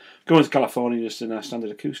there. Going to California, just a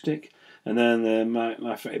standard acoustic. And then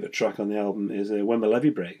my favourite track on the album is When My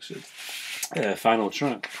Levee Breaks, final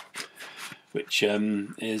track, which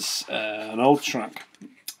is an old track,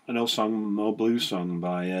 an old song, old blues song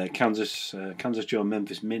by Kansas Joe and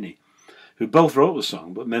Memphis Minnie, who both wrote the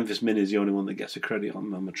song, but Memphis Minnie is the only one that gets a credit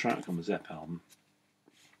on the track on the Zepp album.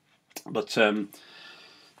 But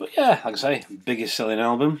yeah, like I say, biggest selling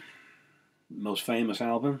album, most famous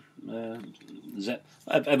album. Zepp.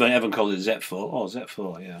 Everyone calls it Zepp 4. Oh, Zepp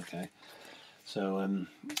 4. Yeah, okay. So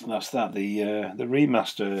that's that. The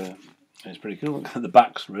remaster is pretty cool. The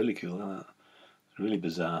back's really cool. Isn't it? It's really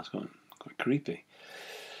bizarre. It's quite creepy.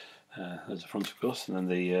 There's the front, of course, and then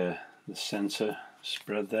the centre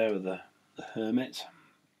spread there with the hermit.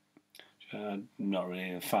 Which I'm not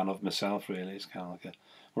really a fan of myself. Really, it's kind of like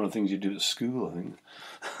one of the things you do at school, I think.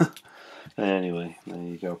 Anyway, there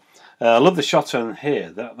you go. I love the shot on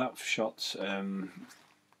here. That shot.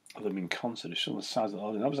 Of them in concert, it's on the size of the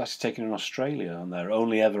audience. That was actually taken in Australia on their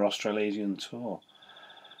only ever Australasian tour,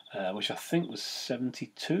 which I think was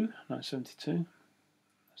 1972,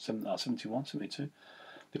 71, 72.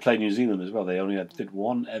 They played New Zealand as well. They only did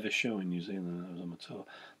one ever show in New Zealand. That was on the tour.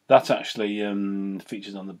 That actually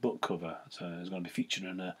features on the book cover, so it's going to be featured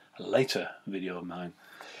in a later video of mine.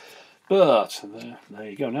 But there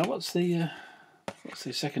you go. Now, what's the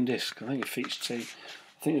second disc? I think it features.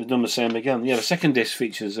 I think it was done the same again. Yeah, the second disc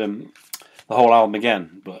features the whole album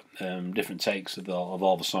again, but different takes of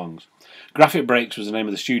all the songs. Graphic Breaks was the name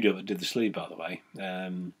of the studio that did the sleeve, by the way.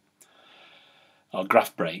 Or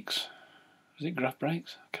Graph Breaks. Was it Graph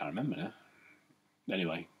Breaks? I can't remember now.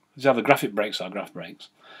 Anyway, it's either Graphic Breaks or Graph Breaks.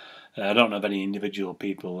 I don't know of any individual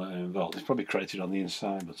people involved. It's probably created on the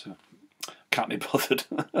inside, but can't be bothered.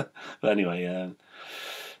 But anyway,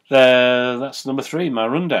 that's number 3, my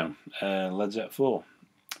rundown. Led Zepp 4.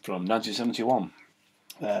 From 1971.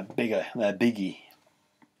 Biggie.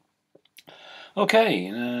 Okay,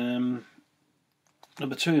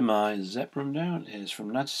 number 2 in my Zepp rundown is from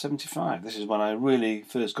 1975. This is when I really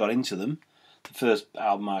first got into them. the first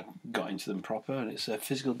album I got into them proper, and it's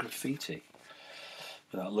Physical Graffiti.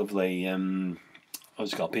 That lovely,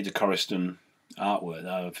 what's it called, Peter Corriston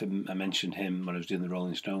artwork. I mentioned him when I was doing the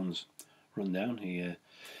Rolling Stones rundown.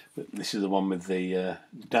 This is the one with the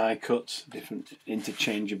die cuts, different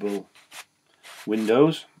interchangeable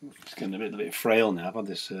windows. It's getting a bit frail now. I've had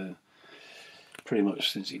this pretty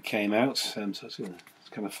much since it came out, so it's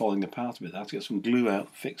kind of falling apart a bit. I have to get some glue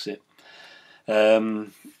out, fix it.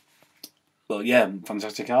 But yeah,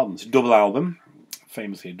 fantastic album. It's a double album,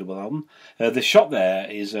 famously a double album. The shot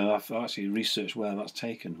there is, I've actually researched where that's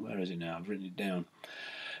taken. Where is it now? I've written it down.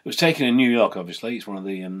 It was taken in New York, obviously. It's one of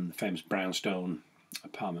the famous brownstone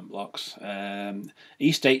apartment blocks.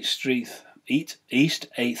 East 8th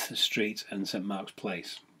Street and St Mark's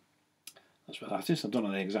Place. That's where that is. I don't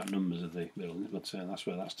know the exact numbers of the buildings, but that's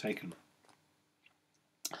where that's taken.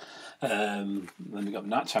 Then we got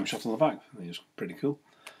nighttime shot on the back. I think it's pretty cool.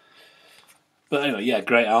 But anyway, yeah,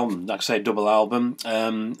 great album. Like I say, double album.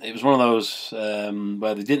 It was one of those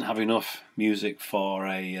where they didn't have enough music for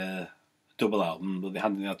a double album, but they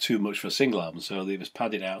hadn't had too much for a single album, so it was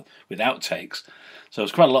padded out with outtakes. So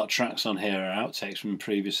there's quite a lot of tracks on here are outtakes from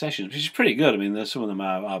previous sessions, which is pretty good. I mean, there's some of them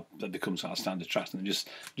have become sort of standard tracks, and they're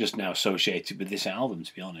just now associated with this album,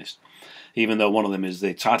 to be honest. Even though one of them is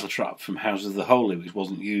the title track from House of the Holy, which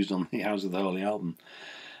wasn't used on the House of the Holy album.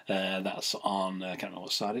 That's on, I can't remember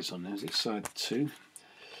what side it's on now, is it side 2?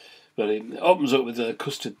 But it opens up with a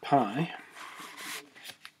custard pie.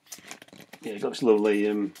 Yeah, you've got this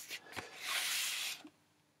lovely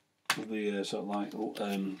sort of like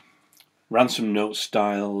ransom note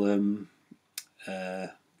style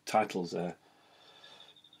titles there.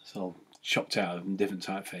 It's all chopped out of different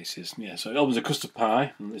typefaces. Yeah, so it opens a custard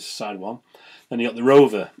pie, and this is side 1. Then you got the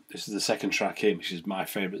Rover. This is the second track here, which is my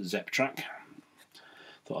favourite Zepp track.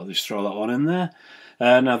 Thought I'd just throw that one in there.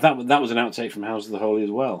 Now that was an outtake from House of the Holy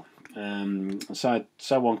as well. Side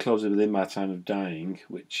 1 closes with In My Time of Dying,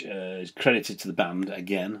 which is credited to the band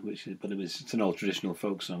again, but it's an old traditional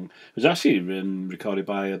folk song. It was actually recorded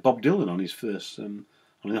by Bob Dylan on his first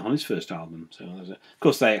album. So of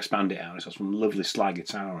course they expand it out. It's got some lovely slide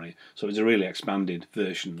guitar on it, so it's a really expanded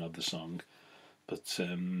version of the song. But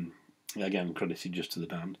again, credited just to the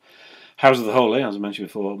band. House of the Holy, as I mentioned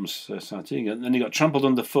before, opens side 2. And then you got Trampled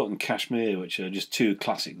Underfoot and Kashmir, which are just two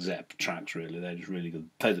classic Zepp tracks. Really, they're just really good.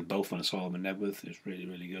 Played them both when I saw them in Nebworth. It's really,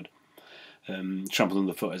 really good. Trampled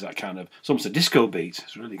Underfoot is that kind of, it's almost a disco beat.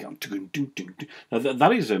 It's really gone. Now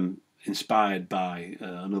that is inspired by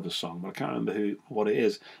another song, but I can't remember what it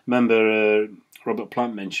is. Remember Robert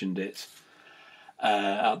Plant mentioned it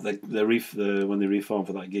at when they reformed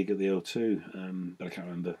for that gig at the O2, but I can't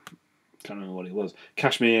remember what it was.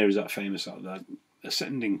 Kashmir is that famous that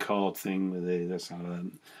ascending chord thing with the sort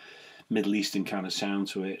of Middle Eastern kind of sound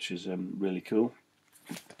to it, which is really cool.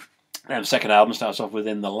 Second album starts off with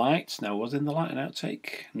In the Light. Now, was In the Light an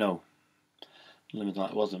outtake? No. Limited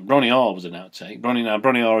Light wasn't. Bronny Orr was an outtake.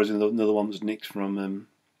 Bronny Orr is another one that's nicked from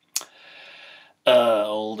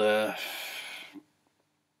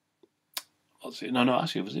what's it? No,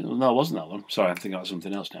 actually, was it? No, it wasn't that one. Sorry, I'm thinking about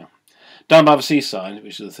something else now. Down by the Seaside,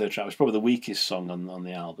 which is the third track, was probably the weakest song on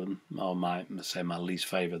the album, or my least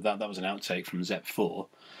favourite. That was an outtake from Zepp 4,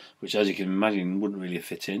 which, as you can imagine, wouldn't really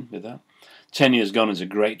fit in with that. 10 Years Gone is a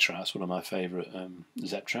great track. It's one of my favourite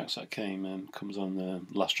Zepp tracks. That comes on the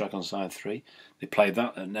last track on side 3. They played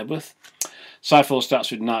that at Nebworth. Side 4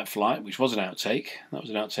 starts with Night Flight, which was an outtake. That was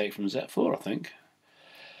an outtake from Zepp 4, I think.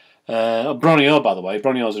 Bronny Orr, by the way.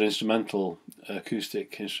 Bronny Orr is an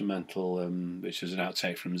acoustic instrumental, which is an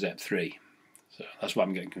outtake from Zepp 3. So that's why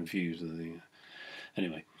I'm getting confused with the.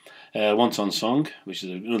 Anyway, Wonton Song, which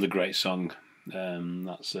is another great song.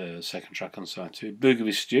 That's the second track on side 2.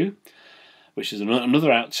 Boogie Stew, which is another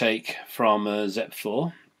outtake from Zepp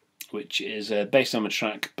 4, which is based on a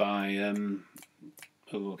track by I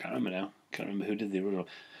can't remember now. Can't remember who did the original.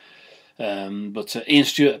 But Ian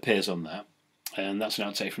Stewart appears on that. And that's an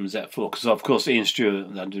outtake from Zepp 4, because of course Ian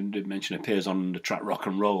Stewart, I did mention, appears on the track Rock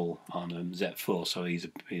and Roll on Zepp 4, so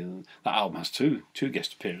that album has two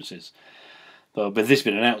guest appearances. But this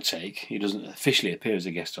being an outtake, he doesn't officially appear as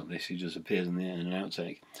a guest on this, he just appears in an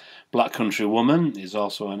outtake. Black Country Woman is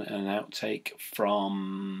also an outtake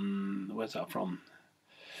from, where's that from?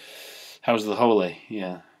 House of the Holy,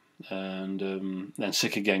 yeah. And then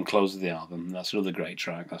Sick Again closes the album. That's another great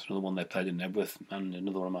track. That's another one they played in Nebworth, and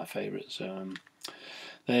another one of my favourites.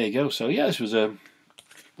 There you go. So yeah, this was a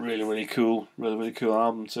really cool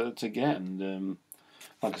album to get. And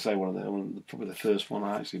like I say, probably the first one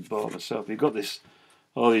I actually bought myself. You've got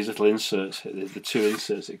all these little inserts, the 2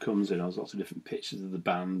 inserts it comes in. There's lots of different pictures of the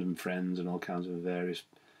band and friends and all kinds of various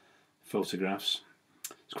photographs.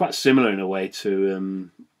 It's quite similar in a way to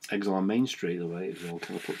Exile on Main Street, the way it's all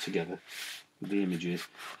kind of put together with the images,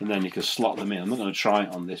 and then you can slot them in. I'm not going to try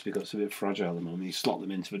it on this because it's a bit fragile at the moment. You slot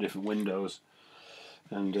them into the different windows,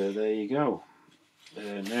 and there you go.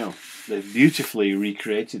 Now they've beautifully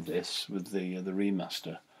recreated this with the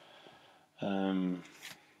remaster.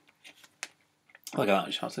 Look at that,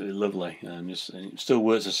 it's absolutely lovely, and it still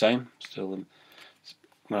works the same. Still, I'm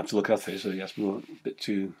gonna have to look after it, so it's a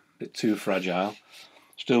bit too fragile.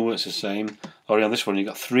 Still works the same. Already on this one, you've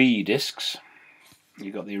got 3 discs.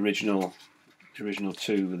 You've got the original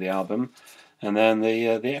 2 with the album, and then the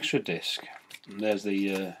extra disc. And there's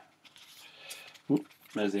the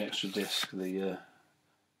extra disc, the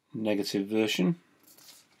negative version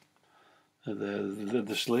of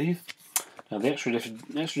the sleeve. Now the extra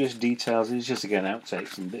disc details is just again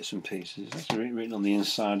outtakes and bits and pieces. That's written on the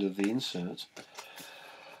inside of the insert.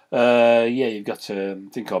 Yeah, you've got a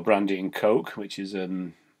thing called Brandy and Coke, which is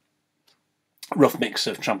rough mix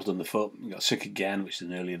of Trampled Underfoot. You've got Sick Again, which is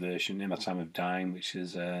an earlier version. In My Time of Dying, which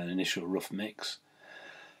is an initial rough mix.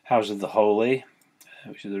 House of the Holy,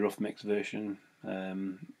 which is the rough mix version.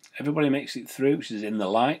 Everybody Makes It Through, which is In the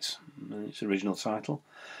Light, and its original title.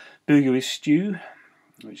 Boogie Stew,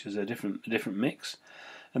 which is a different mix,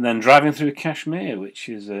 and then Driving Through Kashmir, which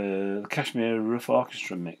is a Kashmir Rough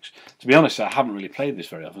Orchestra mix. To be honest, I haven't really played this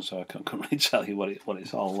very often, so I couldn't really tell you what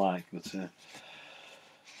it's all like. But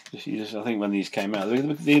I think when these came out,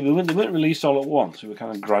 they weren't released all at once. They were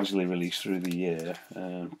kind of gradually released through the year,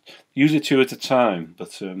 usually 2 at a time.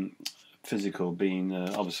 But physical being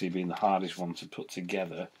obviously being the hardest one to put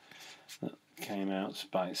together, that came out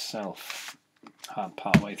by itself hard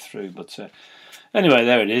part way through. But anyway,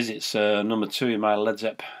 there it is. It's number 2 in my Led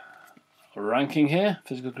Zepp ranking here,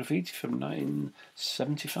 Physical Graffiti from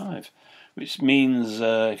 1975, which means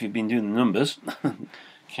if you've been doing the numbers,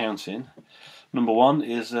 counting, number 1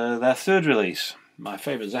 is their 3rd release, my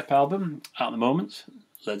favourite Zepp album at the moment,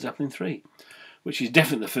 Led Zeppelin 3, which is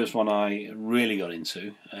definitely the first one I really got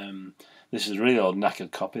into. This is a really old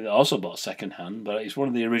knackered copy that I also bought second hand, but it's one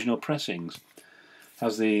of the original pressings.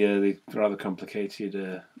 Has the rather complicated,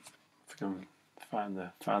 if I can find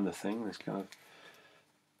the thing, this kind of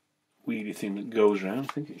weedy thing that goes around.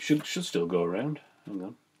 I think it should still go around. Hang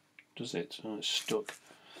on, does it? Oh, it's stuck.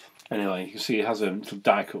 Anyway, you can see it has a little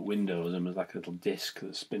die-cut windows and there's like a little disc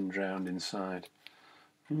that spins round inside.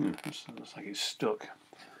 Looks like it's stuck.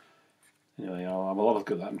 Anyway, I'll have a look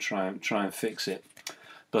at that and try and fix it.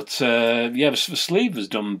 But yeah, the sleeve was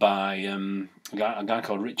done by a guy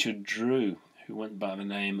called Richard Drew, who went by the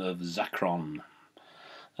name of Zacron,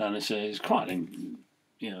 and it's quite an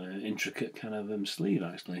intricate kind of sleeve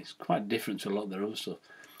actually. It's quite different to a lot of their other stuff.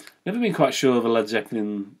 Never been quite sure of a Led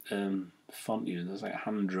Zeppelin font used. There's like a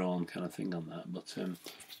hand drawn kind of thing on that, but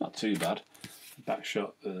it's not too bad. Back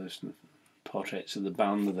shot, portraits of the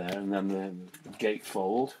band are there, and then the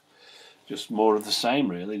gatefold, just more of the same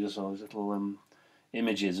really. Just all these little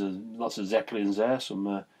images of lots of Zeppelins there.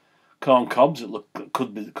 Some corn cobs that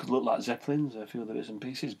could look like Zeppelins. A few other bits and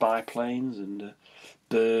pieces, biplanes and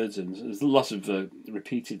birds, and there's lots of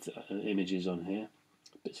repeated images on here.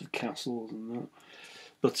 Bits of castles and that.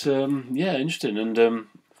 But yeah, interesting. And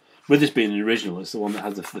with this being an original, it's the one that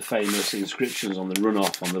has the famous inscriptions on the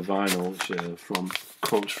runoff on the vinyl, which are from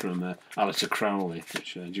quotes from Alistair Crowley,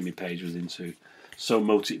 which Jimmy Page was into. So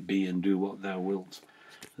mote it be, and do what thou wilt.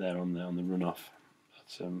 There on the runoff.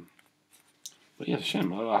 But yeah, it's a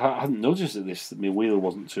shame. I hadn't noticed that my wheel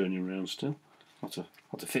wasn't turning around still. Had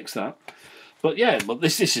to fix that. But yeah,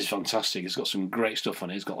 this is fantastic. It's got some great stuff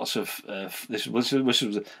on it. It's got lots of this was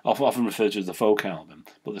often referred to as the folk album,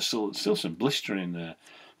 but there's still some blistering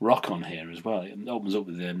rock on here as well. It opens up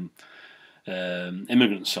with the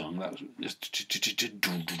Immigrant Song that was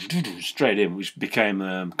just straight in, which became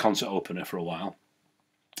a concert opener for a while,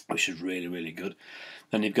 which is really, really good.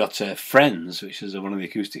 Then you've got Friends, which is one of the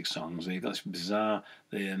acoustic songs. And you've got this bizarre,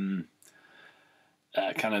 kind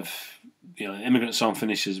of, Immigrant Song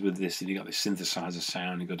finishes with this, and you've got this synthesizer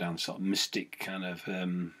sound. You go down sort of mystic kind of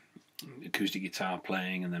acoustic guitar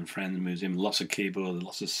playing, and then Friends moves in, lots of keyboard,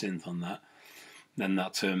 lots of synth on that. Then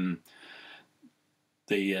that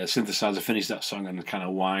the synthesizer finishes that song and kind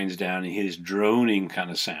of winds down, and you hear this droning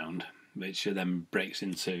kind of sound, which then breaks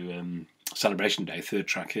into Celebration Day, third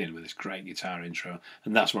track in, with this great guitar intro,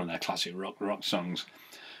 and that's one of their classic rock songs,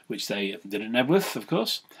 which they did at Nebworth, of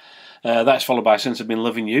course. That's followed by Since I've Been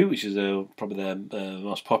Loving You, which is probably their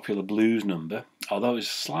most popular blues number, although it's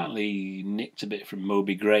slightly nicked a bit from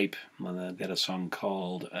Moby Grape. They had a song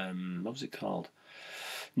called, what was it called?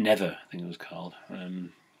 Never, I think it was called. I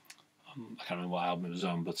can't remember what album it was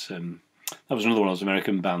on, but that was another one of those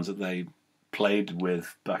American bands that they played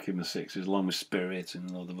with back in the 60s, along with Spirit and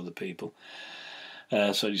a lot of other people.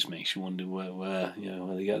 So it just makes you wonder where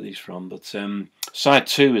they get these from. But side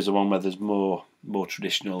 2 is the one where there's more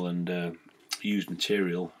traditional and used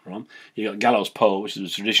material from. You got Gallows Pole, which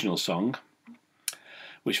is a traditional song,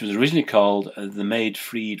 which was originally called "The Maid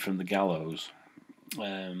Freed from the Gallows,"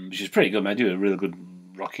 which is pretty good. I do a really good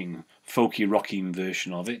folky rocking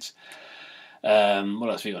version of it. What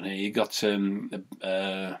else have you got here? You got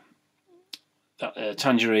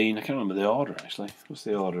Tangerine. I can't remember the order actually. What's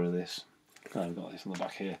the order of this? Oh, I've got this on the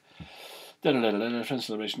back here. Friends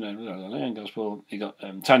Celebration, Gospel. You got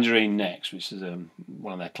Tangerine next, which is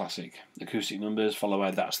one of their classic acoustic numbers, followed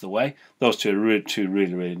by That's the Way. Those two are two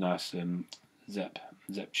really nice Zepp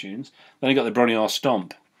tunes. Then you got the Bronny or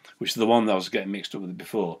Stomp, which is the one that I was getting mixed up with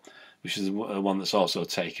before, which is one that's also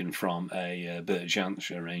taken from a Bert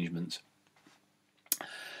Jansch arrangement.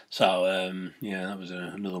 So that was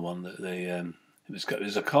another one that they it was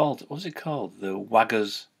called. What was it called? The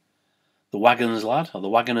Wagons Lad, or the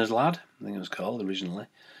Wagoners Lad, I think it was called originally,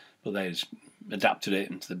 but they just adapted it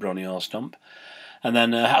into the Bronny or Stomp. And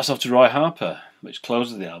then Hats Off to Roy Harper, which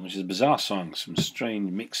closes the album, which is a bizarre song, some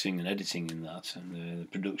strange mixing and editing in that, and the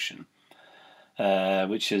production,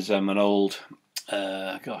 which is an old,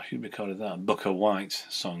 who recorded that? Booker White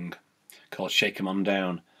song called Shake 'Em On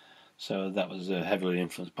Down. So that was heavily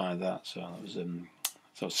influenced by that. So that was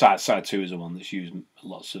so side 2 is the one that's used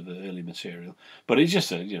lots of early material, but it's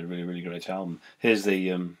just a really great album. Here's the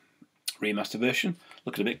remaster version,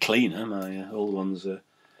 looking a bit cleaner. My old one's a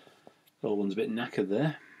bit knackered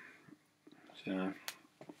there. So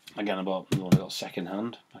again, I bought the one I got second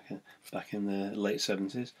hand back in the late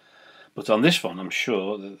 70s. But on this one, I'm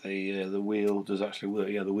sure that the wheel does actually work.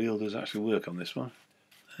 Yeah, the wheel does actually work on this one.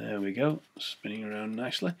 There we go, spinning around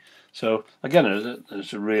nicely. So again,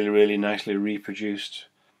 there's a really nicely reproduced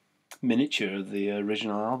miniature of the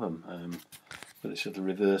original album, with this little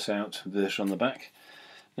reverse out version on the back.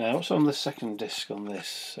 Now, what's on the second disc on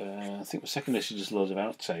this? I think the second disc is just loads of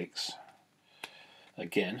outtakes.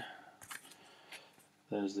 Again,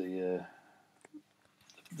 there's the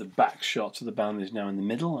back shot of the band is now in the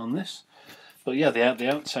middle on this. But yeah, the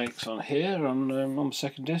outtakes on here on the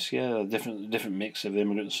second disc, yeah, different mix of the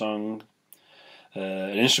Immigrant Song,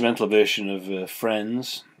 an instrumental version of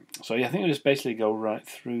Friends. So yeah, I think it'll just basically go right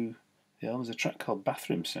through the album. There's a track called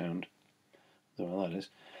Bathroom Sound. I don't know what that is.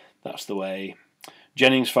 That's the Way.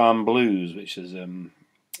 Jennings Farm Blues, which is an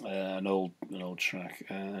old track,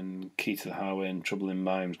 and Key to the Highway and Trouble in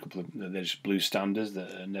Mind. They're just blues standards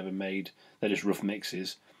that are never made. They're just rough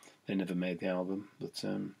mixes. They never made the album, but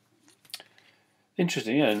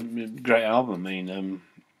interesting, yeah, great album. I mean,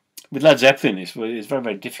 with Led Zeppelin, it's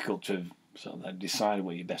very difficult to sort of decide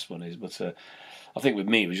what your best one is, but I think with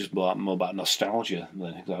me it was just more about nostalgia.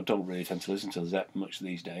 Because I don't really tend to listen to Zepp much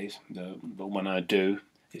these days, but when I do,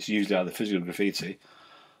 it's usually either Physical Graffiti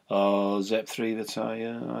or Zepp 3 that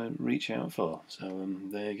I reach out for. So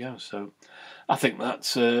there you go. So I think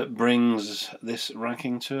that brings this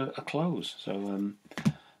ranking to a close. So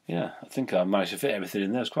yeah, I think I managed to fit everything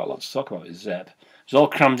in there. There's quite a lot to talk about with Zepp. It's all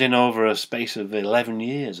crammed in over a space of 11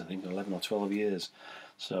 years, I think, 11 or 12 years.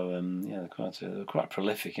 So yeah, they're quite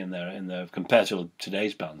prolific in there compared to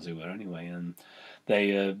today's bands who were anyway. And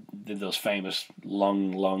they did those famous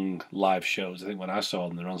long live shows. I think when I saw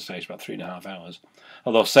them, they were on stage about 3.5 hours.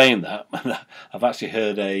 Although saying that, I've actually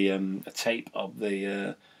heard a tape of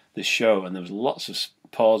the show, and there was lots of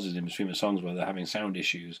pauses in between the songs where they're having sound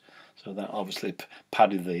issues. So that obviously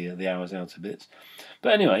padded the hours out a bit.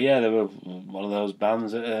 But anyway, yeah, they were one of those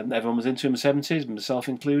bands that everyone was into in the 70s, myself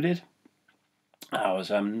included. I was,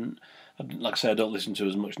 like I say, I don't listen to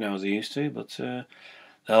as much now as I used to, but they'll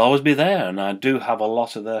always be there, and I do have a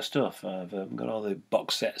lot of their stuff. I've got all the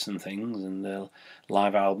box sets and things, and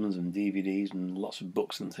live albums and DVDs and lots of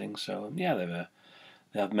books and things. So yeah,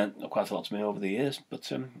 they have meant quite a lot to me over the years.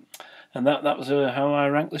 But and that was how I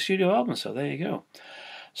ranked the studio albums. So there you go.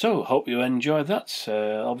 So hope you enjoyed that.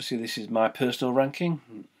 Obviously, this is my personal ranking.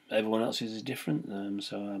 Everyone else's is different,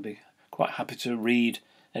 so I'll be quite happy to read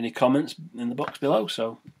any comments in the box below.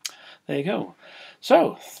 So there you go.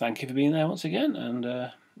 So thank you for being there once again, and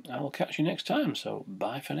I will catch you next time. So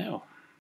bye for now.